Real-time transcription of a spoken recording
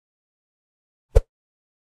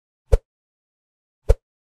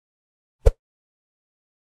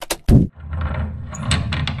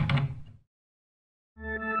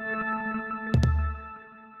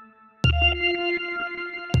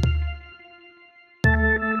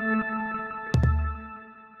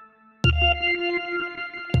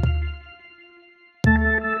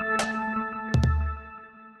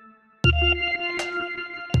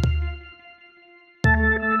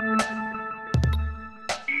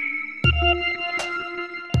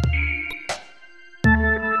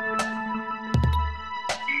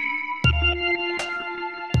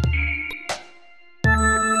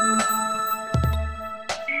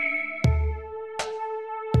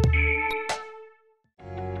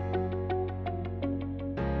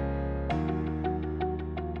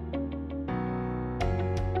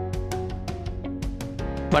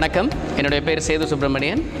வணக்கம், என்னுடைய பேர் சேது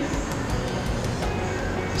சுப்ரமணியன்.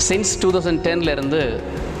 சின்ஸ் 2010 இருந்து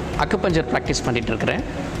அக்குபஞ்சர் ப்ராக்டிஸ் பண்ணிகிட்டு இருக்கிறேன்.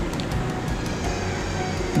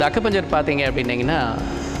 இந்த அக்குபஞ்சர் பார்த்தீங்க அப்படின்னீங்கன்னா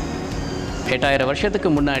 8000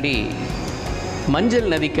 வருஷத்துக்கு முன்னாடி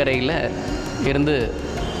மஞ்சள் நதிக்கரையில் இருந்து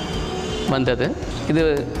வந்தது. இது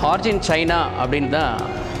ஆரிஜின் சைனா அப்படின்னு தான்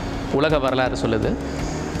உலக வரலாறு சொல்லுது.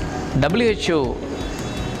 WHO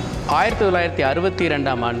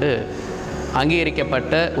 1962ஆம் ஆண்டு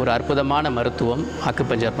அங்கீகரிக்கப்பட்ட ஒரு அற்புதமான மருத்துவம்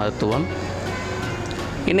அக்குபஞ்சர் மருத்துவம்.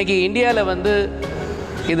 இன்றைக்கி இந்தியாவில்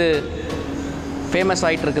இது ஃபேமஸ்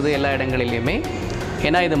ஆகிட்டு இருக்குது எல்லா இடங்களிலையுமே.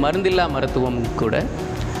 ஏன்னா இது மருந்தில்லா மருத்துவம் கூட.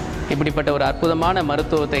 இப்படிப்பட்ட ஒரு அற்புதமான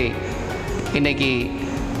மருத்துவத்தை இன்றைக்கி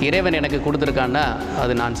இறைவன் எனக்கு கொடுத்துருக்கான்னா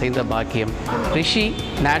அது நான் செய்த பாக்கியம். ரிஷி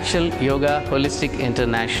நேச்சுரல் யோகா ஹோலிஸ்டிக்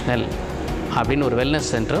இன்டர்நேஷ்னல் அப்படின்னு ஒரு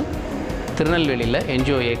வெல்னஸ் சென்டர் திருநெல்வேலியில்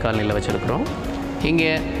NGO காலனியில் வச்சுருக்குறோம். இங்கே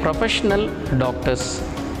ப்ரொஃபஷ்னல் டாக்டர்ஸ்,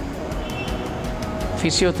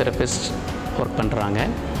 ஃபிசியோதெரபிஸ்ட் ஒர்க் பண்ணுறாங்க.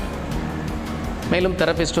 மேலும்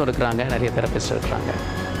தெரபிஸ்ட்டும் இருக்கிறாங்க, நிறைய தெரபிஸ்ட் இருக்கிறாங்க.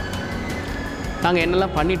 நாங்கள்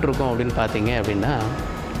என்னெல்லாம் பண்ணிகிட்ருக்கோம் அப்படின்னு பார்த்தீங்க அப்படின்னா,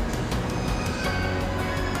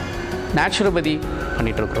 நேச்சுரோபதி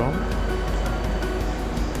பண்ணிகிட்ருக்குறோம்,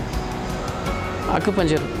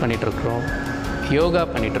 அக்குபஞ்சர் பண்ணிகிட்ருக்குறோம், யோகா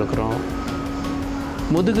பண்ணிகிட்ருக்குறோம்,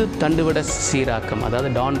 முதுகு தண்டுவட சீராக்கம் அதாவது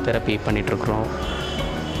டான் தெரப்பி பண்ணிகிட்ருக்குறோம்.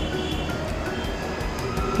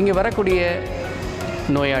 இங்கே வரக்கூடிய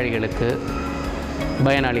நோயாளிகளுக்கு,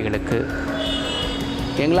 பயனாளிகளுக்கு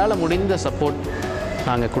எங்களால் முடிந்த சப்போர்ட்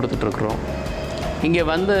நாங்கள் கொடுத்துட்ருக்குறோம். இங்கே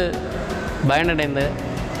பயனடைந்த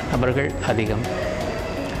நபர்கள் அதிகம்.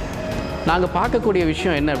 நாங்கள் பார்க்கக்கூடிய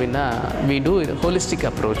விஷயம் என்ன அப்படின்னா, வி டூ இது ஹோலிஸ்டிக்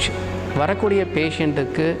அப்ரோச். வரக்கூடிய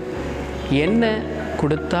பேஷண்ட்டுக்கு என்ன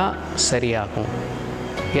கொடுத்தா சரியாகும்,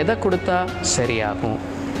 எதை கொடுத்தா சரியாகும்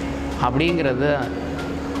அப்படிங்கிறத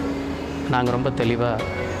நாங்கள் ரொம்ப தெளிவாக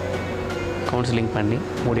கவுன்சிலிங் பண்ணி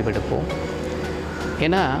முடிவெடுப்போம்.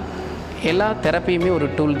 ஏன்னா எல்லா தெரப்பியுமே ஒரு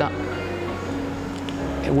டூல் தான்.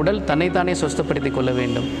 உடல் தன்னைத்தானே சுத்தப்படுத்தி கொள்ள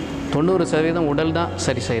வேண்டும். 90% உடல் தான்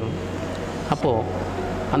சரி செய்யும். அப்போது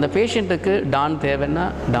அந்த பேஷண்ட்டுக்கு டான் தேவைன்னா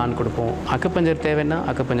டான் கொடுப்போம், அக்குபஞ்சர் தேவைன்னா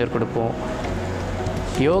அக்குபஞ்சர் கொடுப்போம்,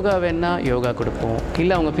 யோகா வேணா யோகா கொடுப்போம்,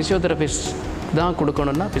 இல்லை அவங்க ஃபிசியோதெரபிஸ்ட் தான்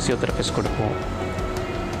கொடுக்கணுன்னா ஃபிசியோதெரபிஸ்ட் கொடுப்போம்,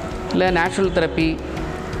 இல்லை natural therapy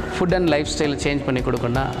food and life ஸ்டைலை சேஞ்ச் பண்ணி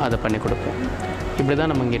கொடுக்கணுன்னா அதை பண்ணி கொடுப்போம். இப்படி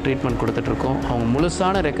தான் நம்ம இங்கே ட்ரீட்மெண்ட் கொடுத்துட்ருக்கோம். அவங்க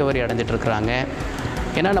முழுசான ரெக்கவரி அடைஞ்சிட்ருக்குறாங்க.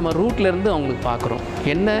 ஏன்னா நம்ம ரூட்லேருந்து அவங்களுக்கு பார்க்குறோம்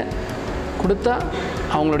என்ன கொடுத்தா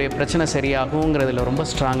அவங்களுடைய பிரச்சனை சரியாகுங்கிறதுல ரொம்ப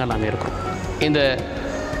ஸ்ட்ராங்காக நாங்கள் இருக்கோம். இந்த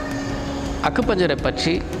அக்குபஞ்சரை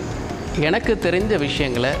பற்றி எனக்கு தெரிஞ்ச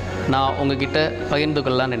விஷயங்களை நான் உங்ககிட்ட பகிர்ந்து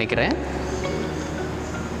கொள்ளலாம்னு நினைக்கிறேன்.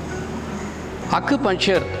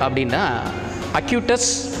 அக்குபஞ்சர் அப்படின்னா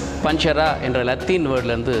அக்யூட்டஸ் பஞ்சரா என்ற லத்தீன்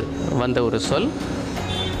வேர்ட்லேருந்து வந்த ஒரு சொல்.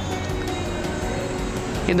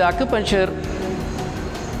 இந்த அக்குபஞ்சர்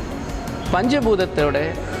பஞ்சபூதத்தோட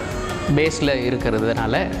பேஸில்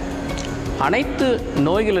இருக்கிறதுனால அனைத்து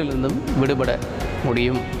நோய்களிலிருந்தும் விடுபட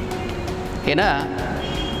முடியும். ஏன்னா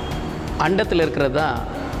அண்டத்தில் இருக்கிறது தான்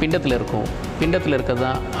பிண்டத்தில் இருக்கும், பிண்டத்தில் இருக்கிறது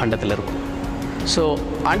தான் அண்டத்தில் இருக்கும். ஸோ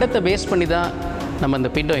அண்டத்தை பேஸ் பண்ணி தான் நம்ம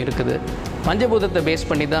இந்த பிண்டம் இருக்குது, பஞ்சபூதத்தை பேஸ்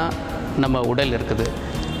பண்ணி தான் நம்ம உடல் இருக்குது.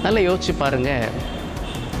 நல்லா யோசிச்சு பாருங்கள்.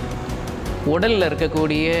 உடலில்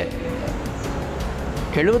இருக்கக்கூடிய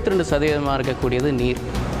 72% இருக்கக்கூடியது நீர்,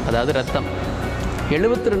 அதாவது ரத்தம்.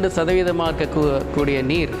 72% இருக்கக்கூடிய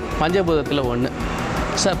நீர் பஞ்சபூதத்தில் ஒன்று.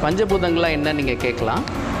 சார் பஞ்சபூதங்களாக என்ன நீங்கள் கேட்கலாம்.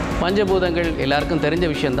 பஞ்சபூதங்கள் எல்லாருக்கும் தெரிஞ்ச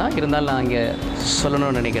விஷயந்தான், இருந்தாலும் நான் இங்கே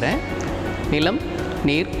சொல்லணும்னு நினைக்கிறேன். நிலம்,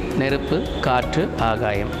 நீர், நெருப்பு, காற்று,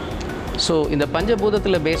 ஆகாயம். ஸோ இந்த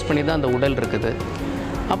பஞ்சபூதத்தில் பேஸ் பண்ணி தான் அந்த உடல் இருக்குது.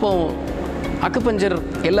 அப்போது அக்குபஞ்சர்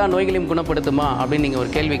எல்லா நோய்களையும் குணப்படுத்துமா அப்படின்னு நீங்கள் ஒரு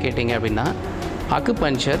கேள்வி கேட்டீங்க அப்படின்னா,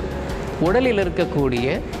 அக்குபஞ்சர் உடலில் இருக்கக்கூடிய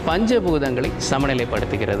பஞ்சபூதங்களை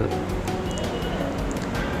சமநிலைப்படுத்துகிறது.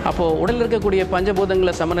 அப்போது உடலில் இருக்கக்கூடிய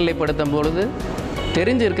பஞ்சபூதங்களை சமநிலைப்படுத்தும் பொழுது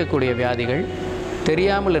தெரிஞ்சு இருக்கக்கூடிய வியாதிகள்,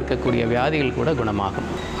 தெரியாமல் இருக்கக்கூடிய வியாதிகள் கூட குணமாகும்.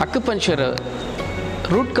 அக்குபஞ்சர்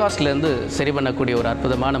ரூட் காஸ்ட்லேருந்து சரி பண்ணக்கூடிய ஒரு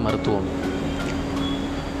அற்புதமான மருத்துவம்.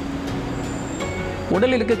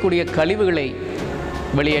 உடலில் இருக்கக்கூடிய கழிவுகளை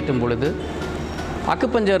வெளியேற்றும் பொழுது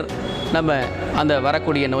அக்குபஞ்சர் நம்ம அந்த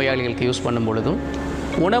வரக்கூடிய நோயாளிகளுக்கு யூஸ் பண்ணும் பொழுதும்,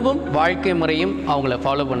 உணவும் வாழ்க்கை முறையும் அவங்கள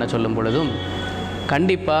ஃபாலோ பண்ண சொல்லும் பொழுதும்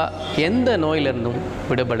கண்டிப்பாக எந்த நோயிலிருந்தும்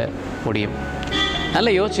விடுபட முடியும்.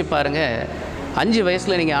 நல்லா யோசிச்சு பாருங்கள். 5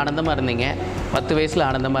 வயசில் நீங்கள் ஆனந்தமாக இருந்தீங்க, 10 வயசில்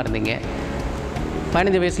ஆனந்தமாக இருந்தீங்க,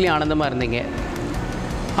 15 வயசுலேயும் ஆனந்தமாக இருந்தீங்க.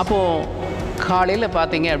 அப்போது காலையில்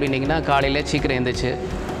பார்த்தீங்க அப்படின்னிங்கன்னா, காலையில் சீக்கிரம் எழுந்திரிச்சு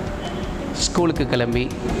ஸ்கூலுக்கு கிளம்பி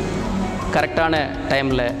கரெக்டான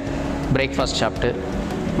டைமில் பிரேக்ஃபாஸ்ட் சாப்பிட்டு,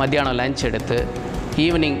 மத்தியானம் லஞ்ச் எடுத்து,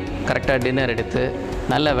 ஈவினிங் கரெக்டாக டின்னர் எடுத்து,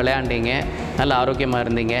 நல்லா விளையாண்டீங்க, நல்ல ஆரோக்கியமாக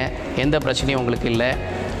இருந்தீங்க, எந்த பிரச்சனையும் உங்களுக்கு இல்லை,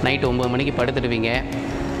 நைட்டு 9 மணிக்கு படுத்துடுவீங்க.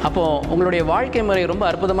 அப்போது உங்களுடைய வாழ்க்கை முறை ரொம்ப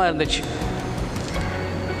அற்புதமாக இருந்துச்சு.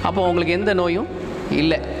 அப்போது உங்களுக்கு எந்த நோயும்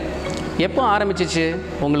இல்லை. எப்போ ஆரம்பிச்சிச்சு?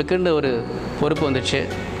 உங்களுக்குன்னு ஒரு பொறுப்பு வந்துச்சு.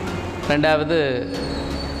 ரெண்டாவது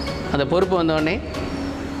அந்த பொறுப்பு வந்தோடனே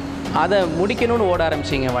அதை முடிக்கணும்னு ஓட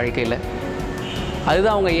ஆரம்பிச்சிங்க வாழ்க்கையில்.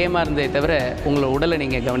 அதுதான் அவங்க ஏமா இருந்தே தவிர உங்களை உடலை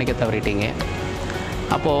நீங்கள் கவனிக்க தவறிட்டீங்க.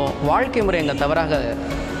 அப்போது வாழ்க்கை முறை எங்கள் தவறாக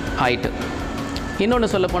ஆயிட்டு.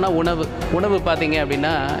 இன்னொன்று சொல்லப்போனால் உணவு பார்த்தீங்க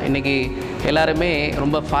அப்படின்னா இன்றைக்கி எல்லாருமே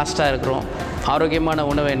ரொம்ப ஃபாஸ்ட்டாக இருக்கிறோம். ஆரோக்கியமான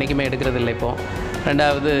உணவை என்றைக்குமே எடுக்கிறது இல்லை. இப்போது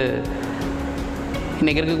ரெண்டாவது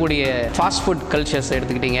இன்றைக்கி இருக்கக்கூடிய ஃபாஸ்ட் ஃபுட் கல்ச்சர்ஸ்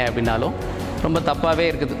எடுத்துக்கிட்டிங்க அப்படின்னாலும் ரொம்ப தப்பாகவே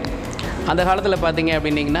இருக்குது. அந்த காலத்தில் பார்த்தீங்க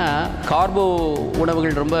அப்படின்னிங்கன்னா கார்போ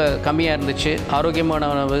உணவுகள் ரொம்ப கம்மியாக இருந்துச்சு. ஆரோக்கியமான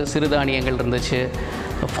உணவு, சிறுதானியங்கள் இருந்துச்சு.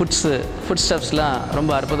 ஃபுட் ஸ்டப்ஸ்லாம்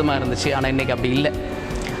ரொம்ப அற்புதமாக இருந்துச்சு. ஆனால் இன்றைக்கி அப்படி இல்லை.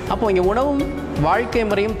 அப்போது இங்கே உணவும் வாழ்க்கை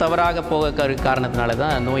முறையும் தவறாக போக காரணத்தினால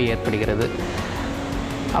தான் நோய் ஏற்படுகிறது.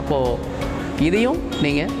 அப்போது இதையும்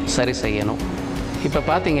நீங்கள் சரி செய்யணும். இப்போ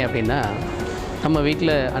பார்த்தீங்க அப்படின்னா நம்ம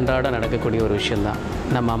வீட்டில் அன்றாடம் நடக்கக்கூடிய ஒரு விஷயந்தான்.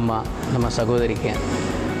 நம்ம அம்மா, நம்ம சகோதரிக்கு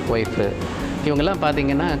ஒய்ஃபு, இவங்கெல்லாம்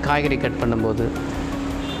பார்த்திங்கன்னா காய்கறி கட் பண்ணும்போது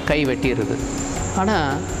கை வெட்டிடுது.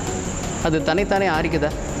 ஆனால் அது தனித்தானே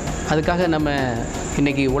ஆறிக்குதா? அதுக்காக நம்ம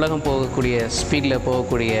இன்றைக்கி உலகம் போகக்கூடிய ஸ்பீடில்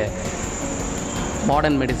போகக்கூடிய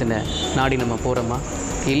மாடர்ன் மெடிசனை நாடி நம்ம போகிறோமா?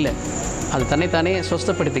 இல்லை. அது தன்னைத்தானே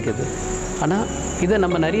சுஸ்தப்படுத்திக்குது. ஆனால் இதை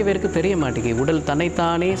நம்ம நிறைய பேருக்கு தெரிய மாட்டேங்குது. உடல்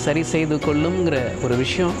தன்னைத்தானே சரி செய்து கொள்ளுங்கிற ஒரு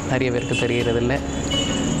விஷயம் நிறைய பேருக்கு தெரிகிறதில்ல.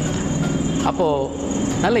 அப்போது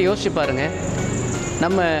நல்லா யோசிச்சு பாருங்கள்.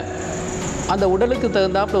 நம்ம அந்த உடலுக்கு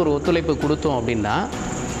தகுந்தாப்புல ஒரு ஒத்துழைப்பு கொடுத்தோம் அப்படின்னா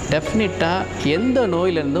டெஃபினட்டாக எந்த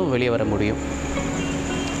நோயிலேருந்தும் வெளியே வர முடியும்.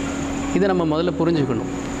 இதை நம்ம முதல்ல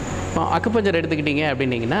புரிஞ்சுக்கணும். இப்போ அக்குபஞ்சர் எடுத்துக்கிட்டிங்க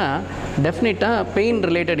அப்படின்னிங்கன்னா டெஃபினட்டாக பெயின்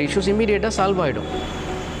ரிலேட்டட் இஷ்யூஸ் இம்மீடியட்டாக சால்வ் ஆகிடும்.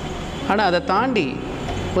 ஆனால் அதை தாண்டி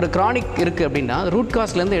ஒரு க்ரானிக் இருக்குது அப்படின்னா ரூட்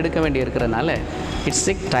காஸ்ட்லேருந்து எடுக்க வேண்டி இருக்கிறனால இட்ஸ்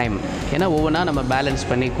டேக் டைம். ஏன்னா ஒவ்வொன்றா நம்ம பேலன்ஸ்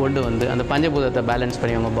பண்ணி கொண்டு வந்து அந்த பஞ்சபூதத்தை பேலன்ஸ்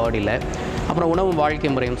பண்ணி அவங்க பாடியில், அப்புறம் உணவு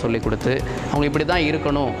வாழ்க்கை முறையும் சொல்லி கொடுத்து அவங்க இப்படி தான்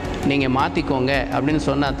இருக்கணும், நீங்கள் மாற்றிக்கோங்க அப்படின்னு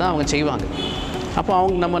சொன்னால் தான் அவங்க செய்வாங்க. அப்போ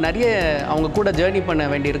நம்ம நிறைய அவங்க கூட ஜேர்னி பண்ண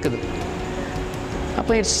வேண்டி இருக்குது.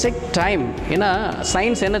 அப்போ இட்ஸ் டேக் டைம். ஏன்னா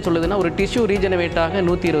சயின்ஸ் என்ன சொல்லுதுன்னா ஒரு டிஷ்யூ ரீஜெனரேட்டாக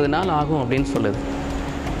 120 நாள் ஆகும் அப்படின்னு சொல்லுது.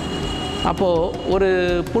 அப்போது ஒரு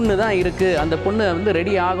புண்ணு தான் இருக்குது, அந்த புண்ணை வந்து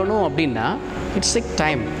ரெடி ஆகணும் அப்படின்னா இட்ஸ் டேக்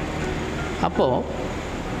டைம். அப்போது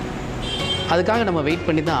அதுக்காக நம்ம வெயிட்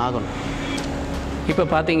பண்ணி தான் ஆகணும். இப்போ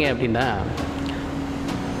பார்த்தீங்க அப்படின்னா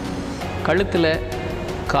கழுத்தில்,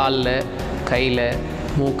 காலில், கையில்,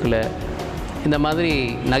 மூக்கில் இந்த மாதிரி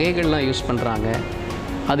நகைகள்லாம் யூஸ் பண்ணுறாங்க.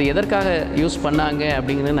 அது எதற்காக யூஸ் பண்ணாங்க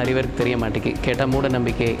அப்படிங்கிறது நிறைய பேருக்கு தெரிய மாட்டேங்குது. கேட்டால் மூட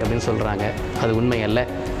நம்பிக்கை அப்படின்னு சொல்கிறாங்க. அது உண்மை அல்ல.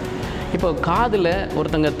 இப்போ காதில்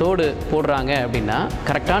ஒருத்தங்க தோடு போடுறாங்க அப்படின்னா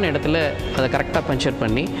கரெக்டான இடத்துல அதை கரெக்டாக பஞ்சர்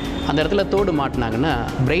பண்ணி அந்த இடத்துல தோடு மாட்டினாங்கன்னா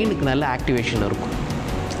பிரெயினுக்கு நல்ல ஆக்டிவேஷன் இருக்கும்.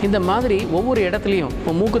 இந்த மாதிரி ஒவ்வொரு இடத்துலையும்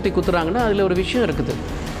இப்போ மூக்குத்தி குத்துறாங்கன்னா அதில் ஒரு விஷயம் இருக்குது.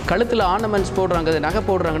 கழுத்தில் ஆர்னமெண்ட்ஸ் போடுறாங்க, நகை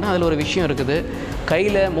போடுறாங்கன்னா அதில் ஒரு விஷயம் இருக்குது.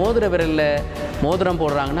 கையில் மோதிர விரலில் மோதிரம்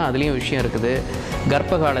போடுறாங்கன்னா அதுலேயும் விஷயம் இருக்குது.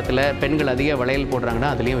 கர்ப்ப காலத்தில் பெண்கள் அதிக வளையல் போடுறாங்கன்னா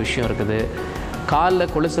அதுலேயும் விஷயம் இருக்குது.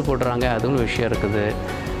 காலில் கொலுசு போடுறாங்க, அதுவும் விஷயம் இருக்குது.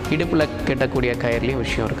 இடுப்பில் கெட்டக்கூடிய கயிறுலேயும்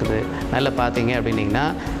விஷயம் இருக்குது. நல்லா பார்த்தீங்க அப்படின்னிங்கன்னா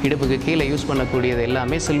இடுப்புக்கு கீழே யூஸ் பண்ணக்கூடியது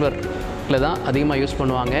எல்லாமே சில்வரில் தான் அதிகமாக யூஸ்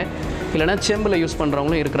பண்ணுவாங்க. இல்லைனா செம்பில் யூஸ்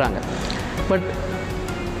பண்ணுறவங்களும் இருக்கிறாங்க. பட்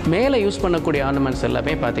மேலே யூஸ் பண்ணக்கூடிய ஆர்னமெண்ட்ஸ்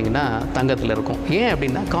எல்லாமே பார்த்திங்கன்னா தங்கத்தில் இருக்கும். ஏன்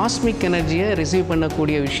அப்படின்னா காஸ்மிக் எனர்ஜியை ரிசீவ்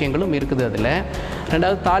பண்ணக்கூடிய விஷயங்களும் இருக்குது அதில்.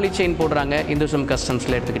 ரெண்டாவது தாலி செயின் போடுறாங்க. இந்துசம்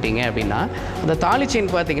கஸ்டம்ஸில் எடுத்துக்கிட்டிங்க அப்படின்னா அந்த தாலி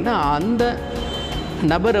செயின் பார்த்திங்கன்னா அந்த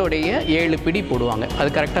நபருடைய 7 பிடி போடுவாங்க. அது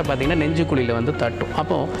கரெக்டாக பார்த்திங்கன்னா நெஞ்சுக்குழியில் வந்து தட்டும்.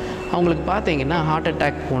 அப்போது அவங்களுக்கு பார்த்திங்கன்னா ஹார்ட்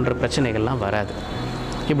அட்டாக் போன்ற பிரச்சனைகள்லாம் வராது.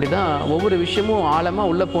 இப்படி தான் ஒவ்வொரு விஷயமும்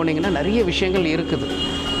ஆழமாக உள்ளே போனீங்கன்னா நிறைய விஷயங்கள் இருக்குது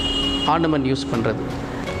ஆர்னமெண்ட் யூஸ் பண்ணுறது.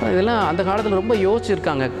 இதெல்லாம் அந்த காலத்தில் ரொம்ப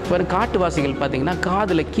யோசிச்சுருக்காங்க. வெறும் காட்டுவாசிகள் பார்த்திங்கன்னா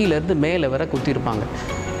காதில் கீழேருந்து மேலே வர குத்திருப்பாங்க.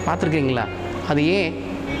 பார்த்துருக்கீங்களா? அது ஏன்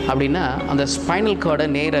அப்படின்னா அந்த ஸ்பைனல் கார்டை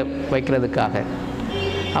நேர வைக்கிறதுக்காக.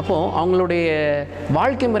 அப்போது அவங்களுடைய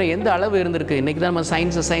வாழ்க்கை முறை எந்த அளவு இருந்திருக்கு. இன்றைக்கி தான் நம்ம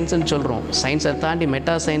சயின்ஸுன்னு சொல்கிறோம். சயின்ஸை தாண்டி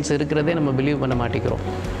மெட்டா சயின்ஸ் இருக்கிறதே நம்ம பிலீவ் பண்ண மாட்டேங்கிறோம்.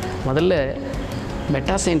 முதல்ல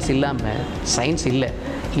மெட்டா சயின்ஸ் இல்லாமல் சயின்ஸ் இல்லை.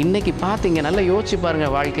 இன்றைக்கி பார்த்திங்க, நல்லா யோசிச்சு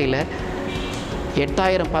பாருங்கள். வாழ்க்கையில்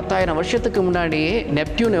 8000 10,000 வருஷத்துக்கு முன்னாடியே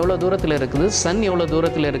நெப்டியூன் எவ்வளோ தூரத்தில் இருக்குது, சன் எவ்வளோ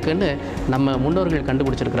தூரத்தில் இருக்குதுன்னு நம்ம முன்னோர்கள்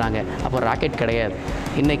கண்டுபிடிச்சிருக்கிறாங்க. அப்போ ராக்கெட் கிடையாது.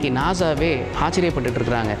 இன்றைக்கி நாசாவே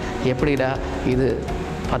ஆச்சரியப்பட்டுருக்குறாங்க. எப்படிடா இது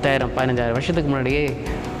 10,000 15,000 வருஷத்துக்கு முன்னாடியே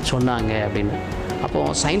சொன்னாங்க அப்படின்னு.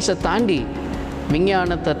 அப்போது சயின்ஸை தாண்டி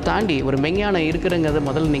விஞ்ஞானத்தை தாண்டி ஒரு மெஞ்ஞானம் இருக்கிறங்கிறத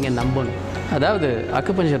முதல்ல நீங்கள் நம்பணும். அதாவது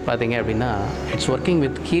அக்குபஞ்சர் பார்த்தீங்க அப்படின்னா it's working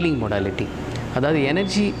with healing modality. அதாவது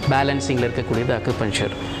எனர்ஜி பேலன்சிங்கில் இருக்கக்கூடியது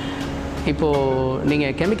அக்குபஞ்சர். இப்போது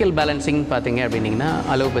நீங்கள் கெமிக்கல் பேலன்சிங் பார்த்தீங்க அப்படின்னிங்கன்னா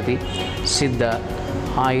அலோபதி, சித்தா,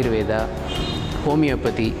 ஆயுர்வேதா,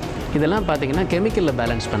 ஹோமியோபதி இதெல்லாம் பார்த்தீங்கன்னா கெமிக்கலில்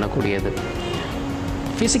பேலன்ஸ் பண்ணக்கூடியது.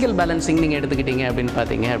 ஃபிசிக்கல் பேலன்சிங் நீங்கள் எடுத்துக்கிட்டீங்க அப்படின்னு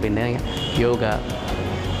பார்த்தீங்க அப்படின்னா யோகா,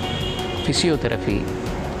 ஃபிசியோதெரபி,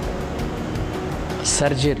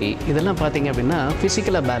 சர்ஜரி இதெல்லாம் பார்த்தீங்க அப்படின்னா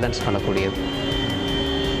ஃபிசிக்கலாக பேலன்ஸ் பண்ணக்கூடியது.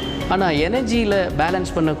 ஆனால் எனர்ஜியில்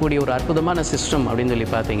பேலன்ஸ் பண்ணக்கூடிய ஒரு அற்புதமான சிஸ்டம் அப்படின்னு சொல்லி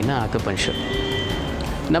பார்த்தீங்கன்னா அக்குபஞ்சர்.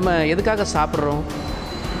 நம்ம எதுக்காக சாப்பிட்றோம்?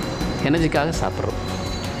 எனர்ஜிக்காக சாப்பிட்றோம்.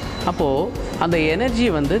 அப்போது அந்த எனர்ஜி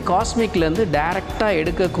வந்து காஸ்மிக்லேருந்து டைரெக்டாக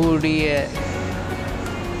எடுக்கக்கூடிய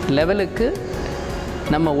லெவலுக்கு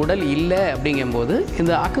நம்ம உடல் இல்லை அப்படிங்கும்போது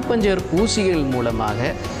இந்த அக்குபஞ்சர் ஊசிகள் மூலமாக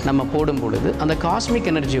நம்ம போடும் பொழுது அந்த காஸ்மிக்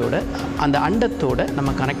எனர்ஜியோட அந்த அண்டத்தோடு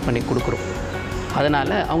நம்ம கனெக்ட் பண்ணி கொடுக்குறோம்.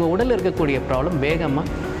 அதனால் அவங்க உடலில் இருக்கக்கூடிய ப்ராப்ளம் வேகமாக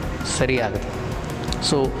சரியாகுது.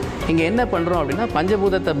 ஸோ இங்கே என்ன பண்ணுறோம் அப்படின்னா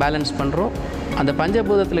பஞ்சபூதத்தை பேலன்ஸ் பண்ணுறோம். அந்த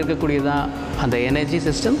பஞ்சபூதத்தில் இருக்கக்கூடியதான் அந்த எனர்ஜி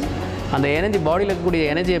சிஸ்டம். அந்த எனர்ஜி பாடியில் இருக்கக்கூடிய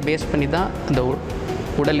எனர்ஜியை பேஸ் பண்ணி தான் அந்த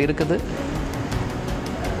உடல் இருக்குது.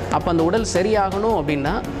 அப்போ அந்த உடல் சரியாகணும்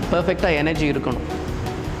அப்படின்னா பர்ஃபெக்டாக எனர்ஜி இருக்கணும்.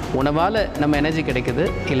 உணவால் நம்ம எனர்ஜி கிடைக்குது,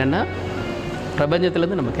 இல்லைன்னா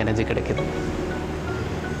பிரபஞ்சத்துலேருந்து நமக்கு எனர்ஜி கிடைக்குது.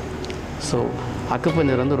 ஸோ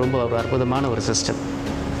அக்குபஞ்சர் வந்து ரொம்ப ஒரு அற்புதமான ஒரு சிஸ்டம்.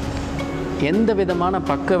 எந்த விதமான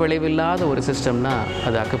பக்க விளைவில்லாத ஒரு சிஸ்டம்னா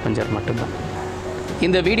அது அக்குபஞ்சர் மட்டும்தான்.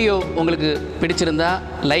 இந்த வீடியோ உங்களுக்கு பிடிச்சிருந்தா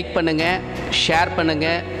லைக் பண்ணுங்கள், ஷேர்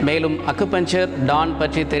பண்ணுங்கள். மேலும் அக்குபஞ்சர் டான்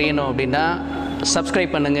பற்றி தெரியணும் அப்படின்னா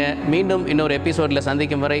சப்ஸ்கிரைப் பண்ணுங்கள். மீண்டும் இன்னொரு எபிசோடில்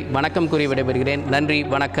சந்திக்கும் வரை வணக்கம் கூறி விடைபெறுகிறேன். நன்றி,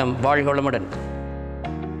 வணக்கம், வாழ்க வளமுடன்.